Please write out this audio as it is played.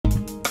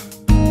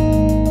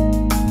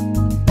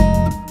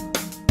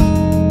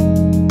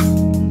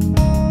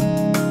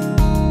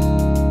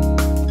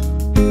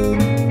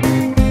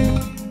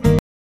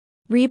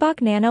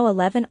Reebok Nano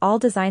 11 All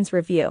Designs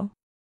Review.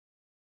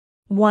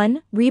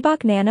 1.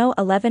 Reebok Nano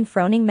 11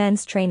 Froning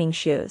Men's Training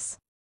Shoes.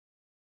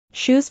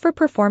 Shoes for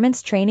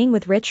performance training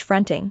with rich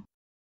fronting.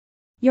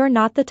 You're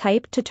not the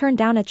type to turn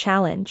down a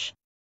challenge.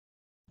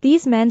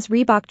 These men's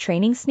Reebok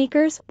training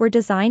sneakers were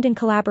designed in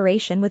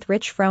collaboration with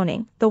Rich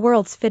Froning, the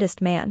world's fittest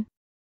man.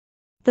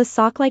 The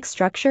sock-like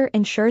structure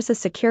ensures a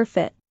secure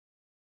fit.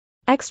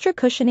 Extra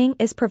cushioning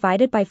is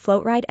provided by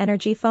Floatride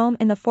Energy Foam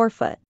in the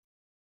forefoot.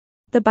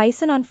 The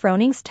bison on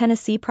Froning's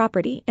Tennessee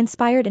property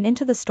inspired an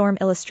Into the Storm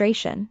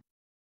illustration.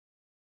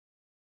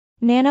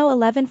 Nano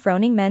 11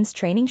 Froning men's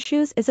training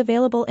shoes is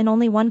available in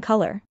only one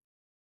color.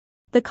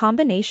 The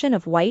combination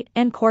of white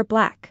and core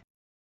black.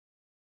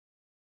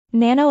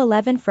 Nano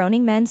 11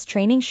 Froning men's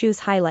training shoes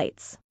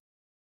highlights.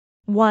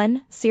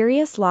 1.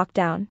 Serious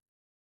lockdown.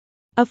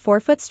 A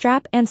forefoot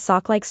strap and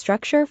sock-like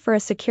structure for a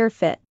secure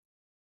fit.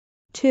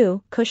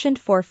 2. Cushioned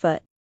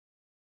forefoot.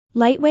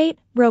 Lightweight,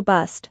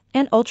 robust,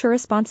 and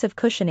ultra-responsive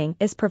cushioning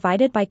is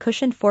provided by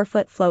cushioned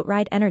forefoot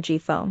Floatride Energy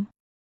Foam.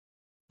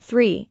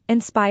 3.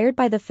 Inspired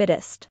by the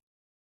fittest.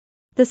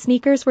 The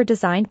sneakers were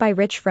designed by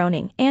Rich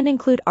Froning and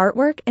include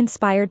artwork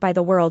inspired by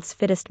the world's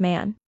fittest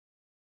man.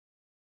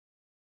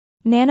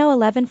 Nano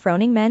 11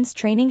 Froning men's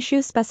training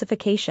shoe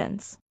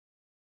specifications.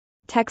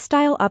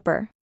 Textile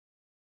upper.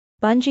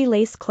 Bungee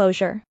lace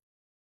closure.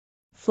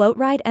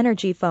 Floatride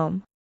Energy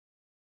Foam.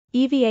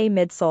 EVA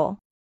midsole.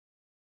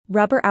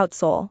 Rubber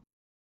outsole.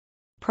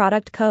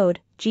 Product code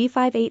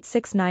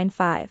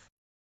G58695.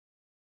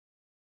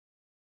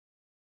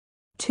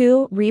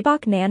 2.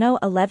 Reebok Nano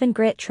 11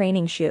 Grit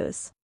Training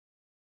Shoes.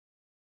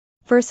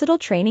 Versatile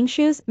training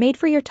shoes made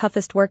for your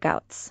toughest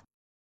workouts.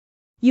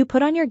 You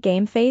put on your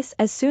game face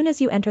as soon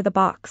as you enter the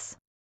box.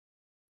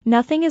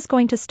 Nothing is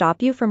going to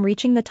stop you from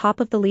reaching the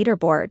top of the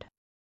leaderboard.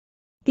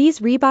 These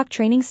Reebok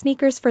training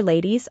sneakers for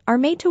ladies are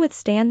made to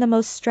withstand the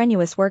most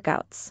strenuous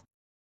workouts.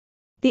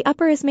 The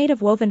upper is made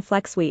of woven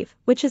flex weave,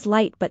 which is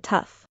light but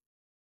tough.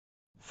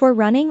 For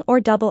running or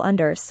double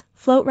unders,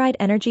 Floatride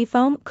Energy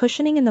Foam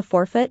cushioning in the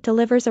forefoot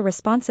delivers a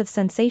responsive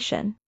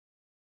sensation.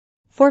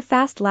 For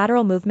fast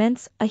lateral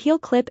movements, a heel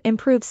clip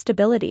improves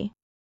stability.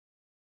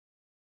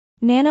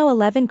 Nano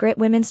 11 Grit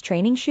women's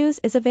training shoes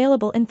is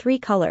available in 3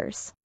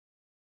 colors.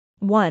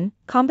 1.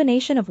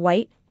 Combination of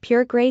white,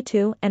 pure gray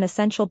 2, and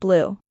essential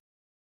blue.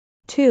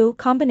 2.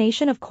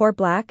 Combination of core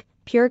black,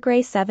 pure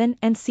gray 7,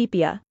 and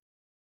sepia.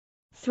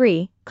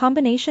 3.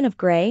 Combination of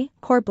gray,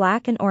 core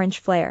black and orange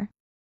flare.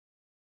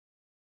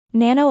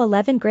 Nano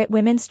 11 Grit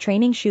women's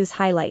training shoes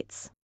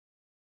highlights.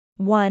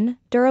 1.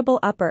 Durable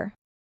upper.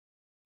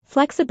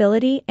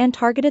 Flexibility and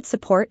targeted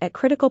support at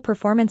critical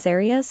performance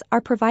areas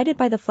are provided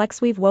by the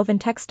FlexWeave woven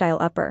textile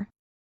upper.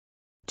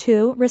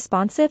 2.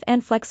 Responsive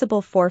and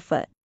flexible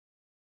forefoot.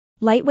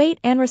 Lightweight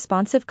and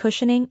responsive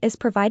cushioning is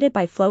provided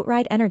by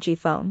Floatride Energy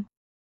Foam.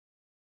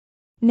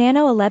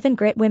 Nano 11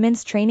 Grit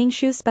women's training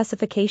shoe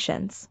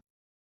specifications.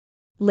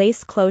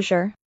 Lace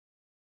closure.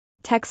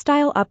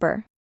 Textile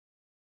upper.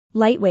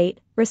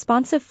 Lightweight,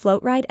 responsive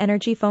Floatride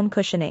Energy Foam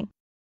cushioning.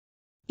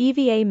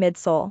 EVA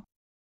midsole.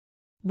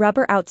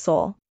 Rubber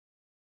outsole.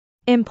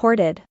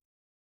 Imported.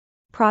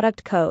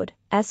 Product code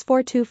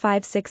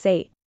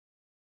S42568.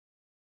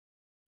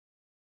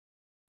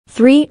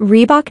 3.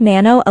 Reebok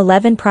Nano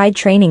 11 Pride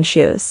Training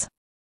Shoes.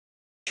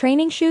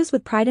 Training shoes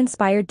with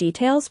Pride-inspired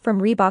details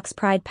from Reebok's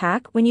Pride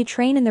Pack. When you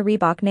train in the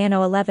Reebok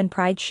Nano 11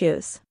 Pride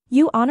shoes,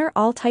 you honor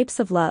all types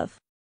of love.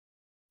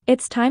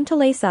 It's time to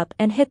lace up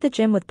and hit the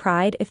gym with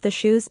pride if the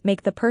shoes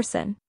make the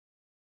person.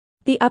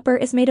 The upper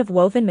is made of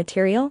woven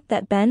material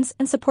that bends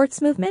and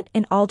supports movement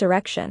in all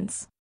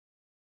directions.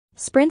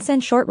 Sprints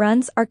and short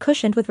runs are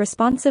cushioned with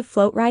responsive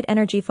Floatride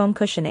Energy Foam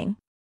cushioning.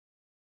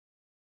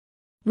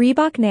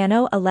 Reebok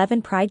Nano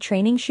 11 Pride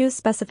Training Shoes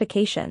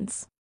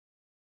specifications.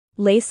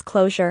 Lace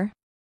closure.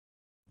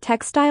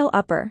 Textile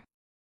upper.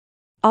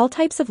 All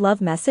types of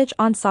love message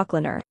on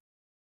sockliner.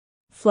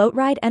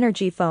 Floatride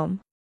Energy Foam.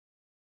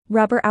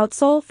 Rubber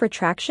outsole for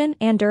traction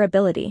and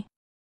durability.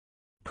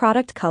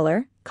 Product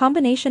color,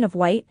 combination of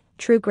white,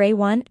 true gray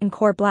 1 and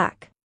core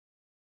black.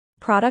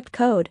 Product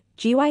code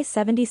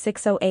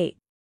GY7608.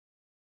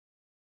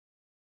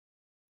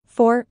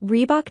 4.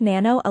 Reebok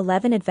Nano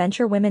 11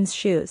 Adventure Women's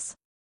Shoes.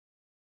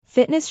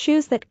 Fitness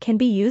shoes that can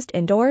be used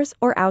indoors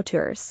or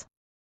outdoors.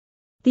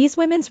 These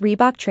women's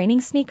Reebok training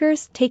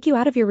sneakers take you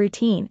out of your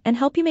routine and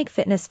help you make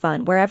fitness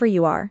fun wherever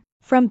you are,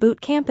 from boot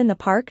camp in the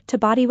park to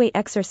bodyweight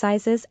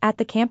exercises at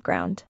the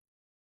campground.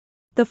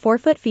 The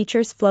forefoot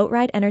features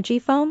Floatride Energy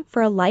Foam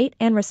for a light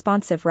and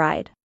responsive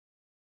ride.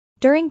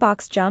 During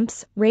box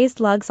jumps, raised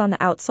lugs on the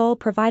outsole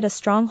provide a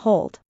strong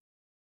hold.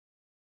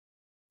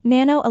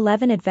 Nano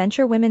 11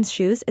 Adventure Women's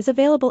Shoes is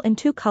available in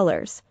 2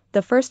 colors.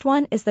 The first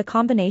one is the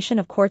combination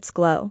of Quartz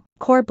Glow,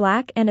 core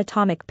black and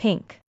atomic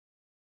pink.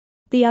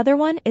 The other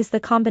one is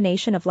the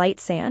combination of light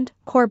sand,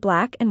 core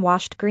black and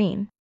washed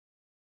green.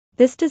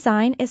 This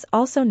design is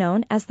also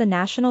known as the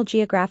National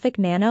Geographic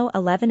Nano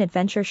 11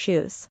 Adventure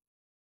Shoes.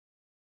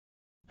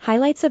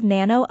 Highlights of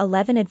Nano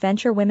 11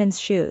 Adventure Women's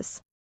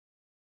Shoes.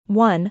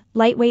 1.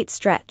 Lightweight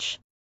stretch.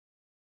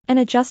 An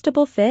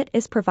adjustable fit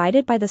is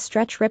provided by the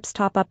Stretch Rips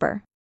top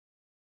upper.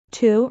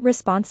 2.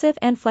 Responsive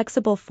and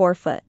flexible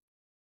forefoot.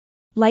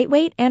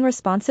 Lightweight and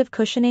responsive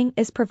cushioning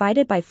is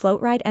provided by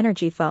Floatride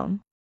Energy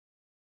Foam.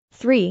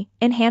 3.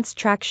 Enhanced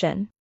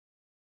traction.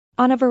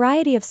 On a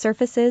variety of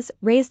surfaces,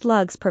 raised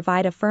lugs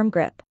provide a firm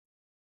grip.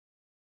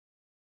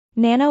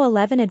 Nano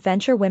 11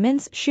 Adventure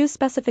Women's Shoe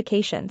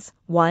Specifications.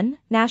 1.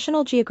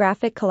 National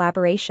Geographic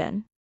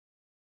Collaboration.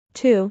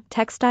 2.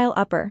 Textile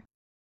upper.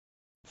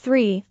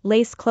 3.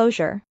 Lace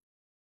closure.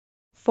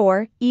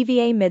 4.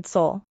 EVA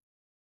midsole.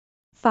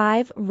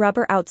 5.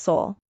 Rubber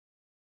outsole.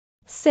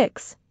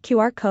 6.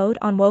 QR code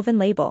on woven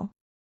label.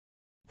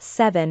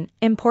 7.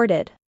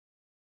 Imported.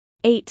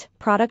 8.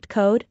 Product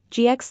code,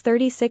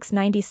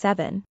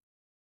 GX3697.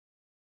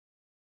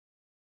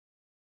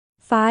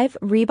 5.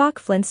 Reebok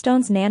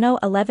Flintstones Nano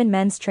 11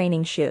 Men's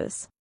Training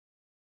Shoes.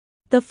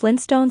 The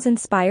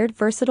Flintstones-inspired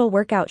versatile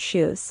workout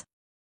shoes.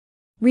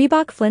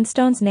 Reebok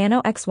Flintstones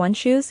Nano X1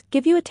 shoes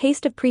give you a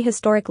taste of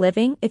prehistoric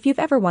living if you've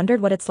ever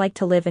wondered what it's like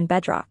to live in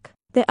bedrock.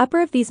 The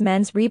upper of these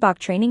men's Reebok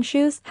training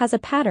shoes has a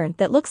pattern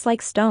that looks like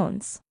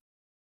stones.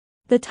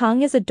 The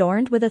tongue is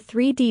adorned with a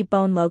 3D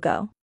bone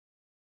logo.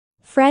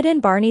 Fred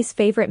and Barney's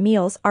favorite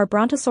meals are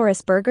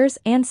Brontosaurus burgers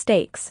and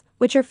steaks,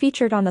 which are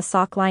featured on the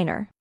sock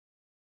liner.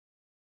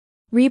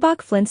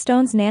 Reebok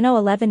Flintstones Nano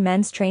 11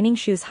 Men's Training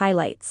Shoes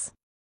Highlights.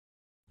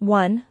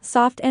 1.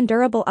 Soft and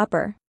durable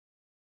upper.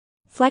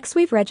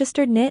 FlexWeave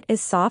registered knit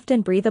is soft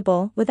and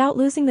breathable without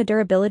losing the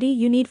durability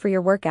you need for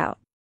your workout.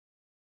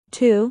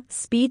 2.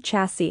 Speed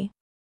chassis.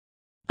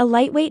 A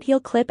lightweight heel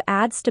clip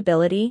adds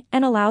stability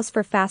and allows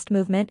for fast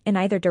movement in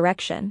either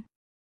direction.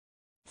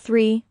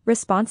 3.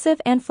 Responsive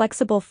and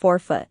flexible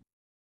forefoot.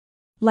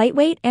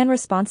 Lightweight and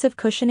responsive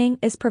cushioning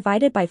is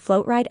provided by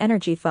Floatride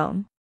Energy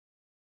Foam.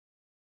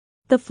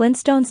 The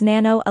Flintstones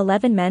Nano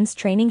 11 Men's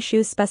Training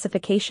Shoes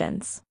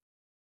Specifications.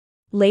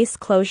 Lace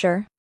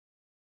closure.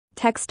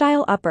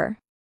 Textile upper.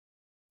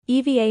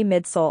 EVA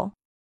midsole.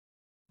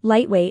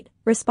 Lightweight,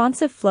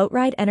 responsive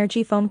Floatride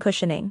Energy Foam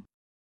cushioning.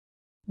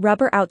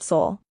 Rubber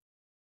outsole.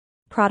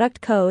 Product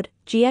code,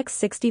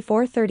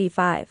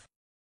 GX6435.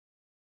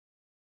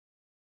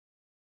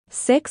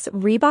 6.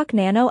 Reebok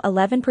Nano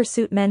 11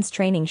 Pursuit Men's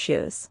Training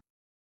Shoes.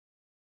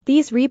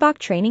 These Reebok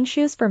training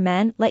shoes for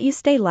men let you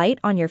stay light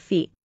on your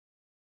feet.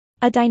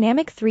 A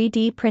dynamic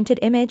 3D printed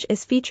image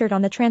is featured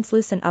on the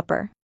translucent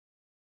upper.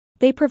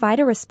 They provide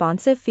a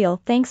responsive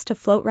feel thanks to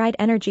Floatride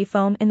Energy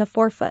Foam in the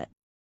forefoot.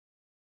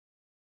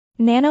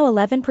 Nano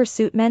 11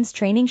 Pursuit Men's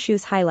Training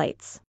Shoes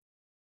Highlights.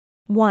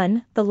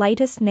 1. The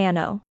lightest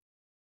Nano.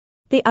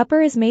 The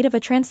upper is made of a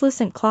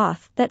translucent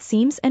cloth that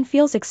seems and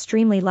feels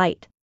extremely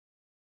light.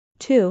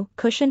 2.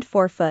 Cushioned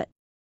forefoot.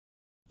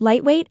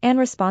 Lightweight and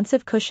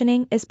responsive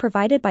cushioning is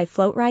provided by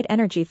Floatride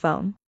Energy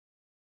Foam.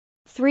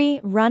 3.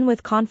 Run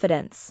with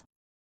confidence.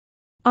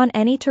 On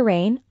any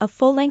terrain, a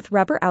full-length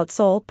rubber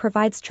outsole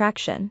provides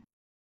traction.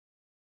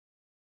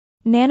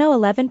 Nano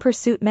 11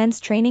 Pursuit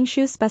Men's Training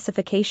Shoes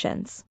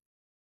Specifications.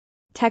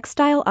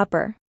 Textile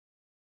upper.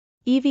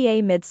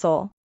 EVA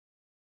midsole.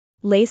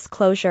 Lace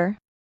closure.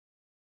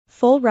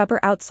 Full rubber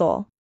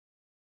outsole.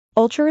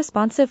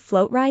 Ultra-responsive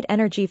Floatride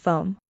Energy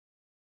Foam.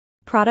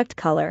 Product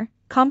color,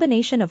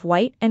 combination of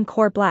white and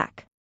core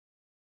black.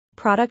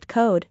 Product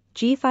code,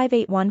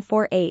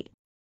 G58148.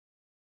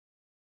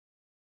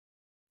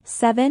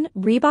 7.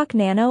 Reebok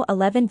Nano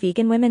 11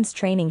 Vegan Women's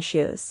Training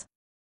Shoes.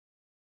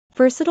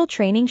 Versatile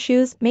training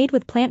shoes made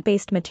with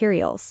plant-based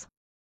materials.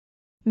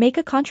 Make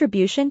a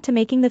contribution to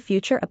making the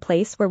future a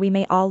place where we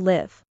may all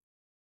live.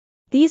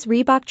 These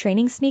Reebok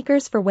training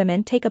sneakers for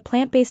women take a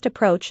plant-based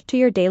approach to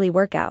your daily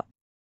workout.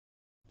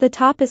 The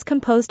top is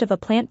composed of a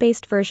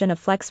plant-based version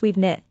of FlexWeave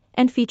knit,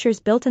 and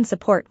features built-in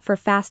support for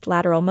fast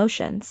lateral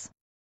motions.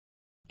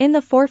 In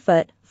the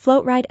forefoot,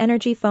 Floatride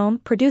Energy Foam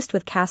produced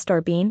with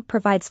castor bean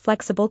provides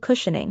flexible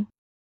cushioning.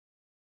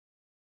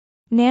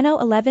 Nano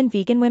 11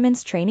 Vegan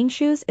Women's Training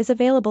Shoes is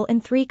available in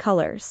 3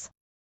 colors.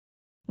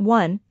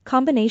 1.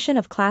 Combination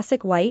of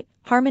classic white,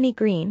 harmony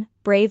green,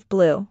 brave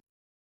blue.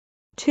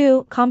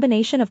 2.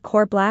 Combination of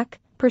core black,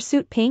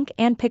 pursuit pink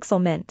and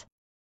pixel mint.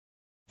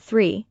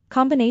 3.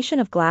 Combination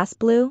of glass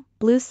blue,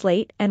 blue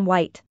slate and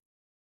white.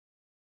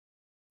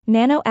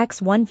 Nano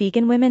X1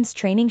 Vegan Women's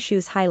Training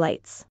Shoes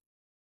Highlights.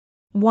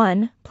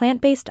 1.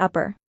 Plant-based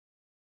upper.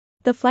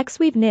 The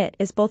FlexWeave knit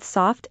is both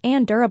soft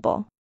and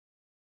durable.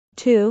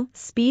 2.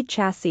 Speed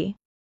chassis.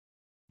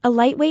 A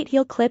lightweight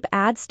heel clip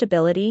adds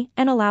stability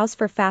and allows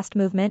for fast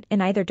movement in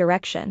either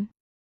direction.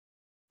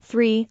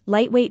 3.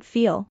 Lightweight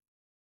feel.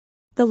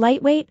 The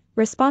lightweight,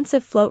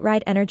 responsive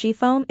Floatride Energy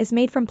Foam is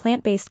made from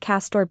plant-based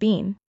castor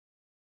bean.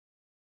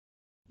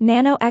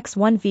 Nano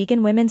X1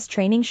 Vegan Women's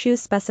Training Shoes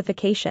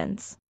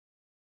Specifications.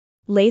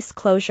 Lace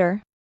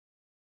closure.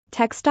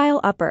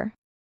 Textile upper.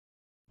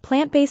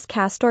 Plant-based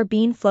castor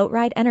bean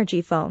Floatride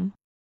Energy Foam.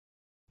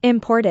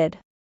 Imported.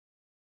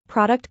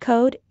 Product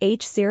code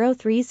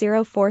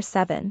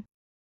H03047.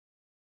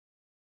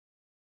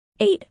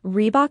 8.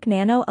 Reebok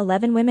Nano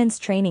 11 Women's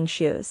Training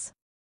Shoes.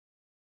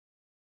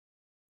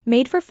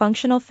 Made for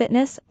functional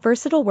fitness,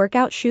 versatile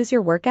workout shoes.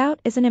 Your workout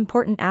is an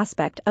important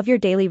aspect of your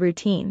daily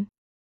routine.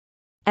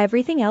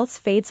 Everything else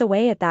fades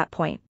away at that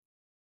point.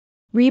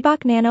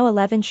 Reebok Nano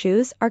 11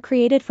 shoes are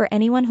created for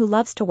anyone who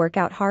loves to work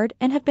out hard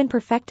and have been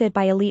perfected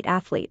by elite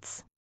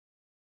athletes.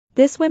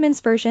 This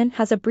women's version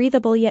has a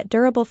breathable yet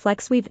durable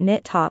flex weave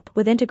knit top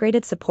with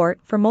integrated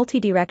support for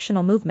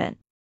multi-directional movement.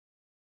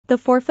 The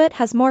forefoot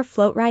has more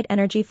float-ride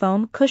energy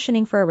foam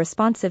cushioning for a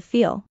responsive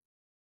feel.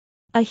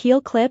 A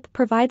heel clip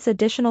provides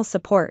additional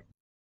support.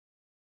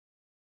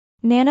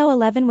 Nano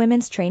 11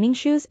 women's training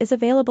shoes is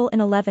available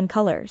in 11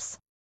 colors.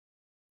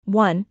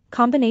 1.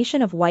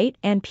 Combination of white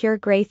and pure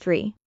gray.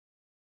 3.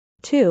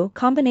 2.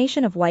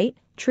 Combination of white,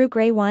 true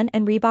gray. 1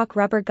 and Reebok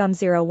Rubber Gum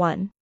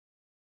 01.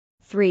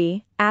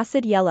 3.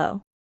 Acid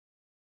yellow.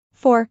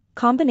 4.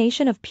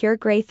 Combination of pure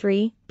gray.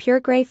 3.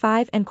 Pure gray.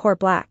 5 and core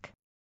black.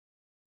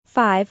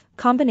 5.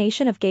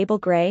 Combination of gable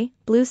gray,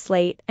 blue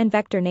slate and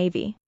vector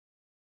navy.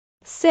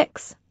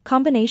 6.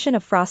 Combination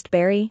of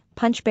frostberry,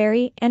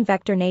 punchberry and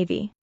vector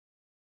navy.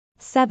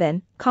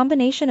 7.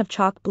 Combination of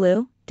chalk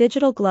blue,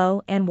 digital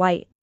glow and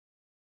white.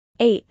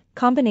 8.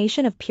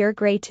 Combination of pure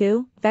gray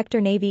 2,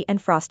 vector navy and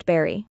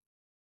frostberry.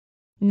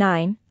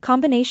 9.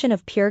 Combination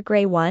of pure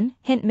gray 1,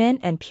 hint mint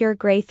and pure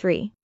gray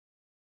 3.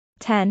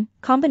 10.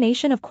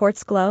 Combination of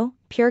quartz glow,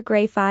 pure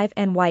gray 5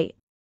 and white.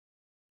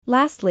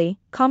 Lastly,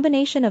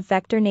 combination of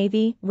vector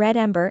navy, red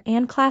ember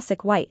and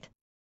classic white.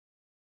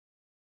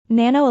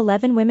 Nano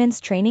 11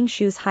 women's training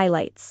shoes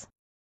highlights.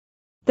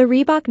 The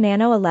Reebok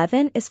Nano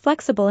 11 is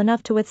flexible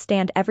enough to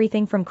withstand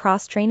everything from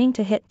cross-training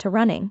to HIIT to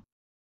running.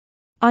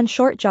 On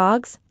short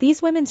jogs, these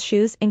women's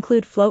shoes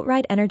include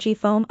float-ride energy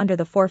foam under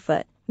the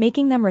forefoot,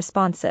 making them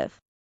responsive.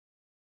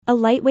 A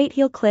lightweight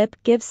heel clip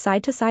gives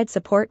side-to-side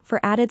support for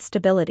added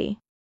stability.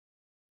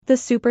 The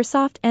super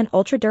soft and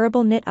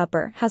ultra-durable knit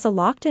upper has a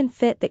locked-in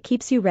fit that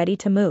keeps you ready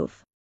to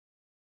move.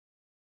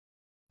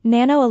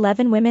 Nano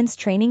 11 women's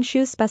training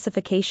shoes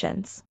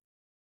specifications.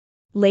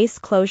 Lace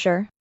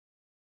closure.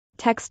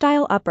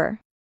 Textile upper.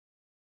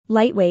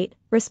 Lightweight,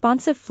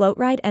 responsive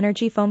float-ride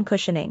energy foam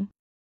cushioning.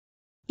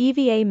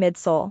 EVA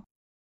midsole.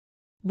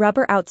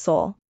 Rubber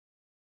outsole.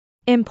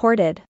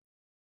 Imported.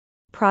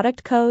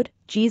 Product code,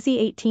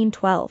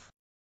 GZ1812.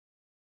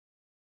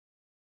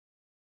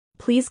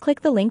 Please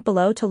click the link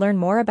below to learn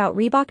more about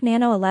Reebok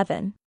Nano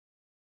 11.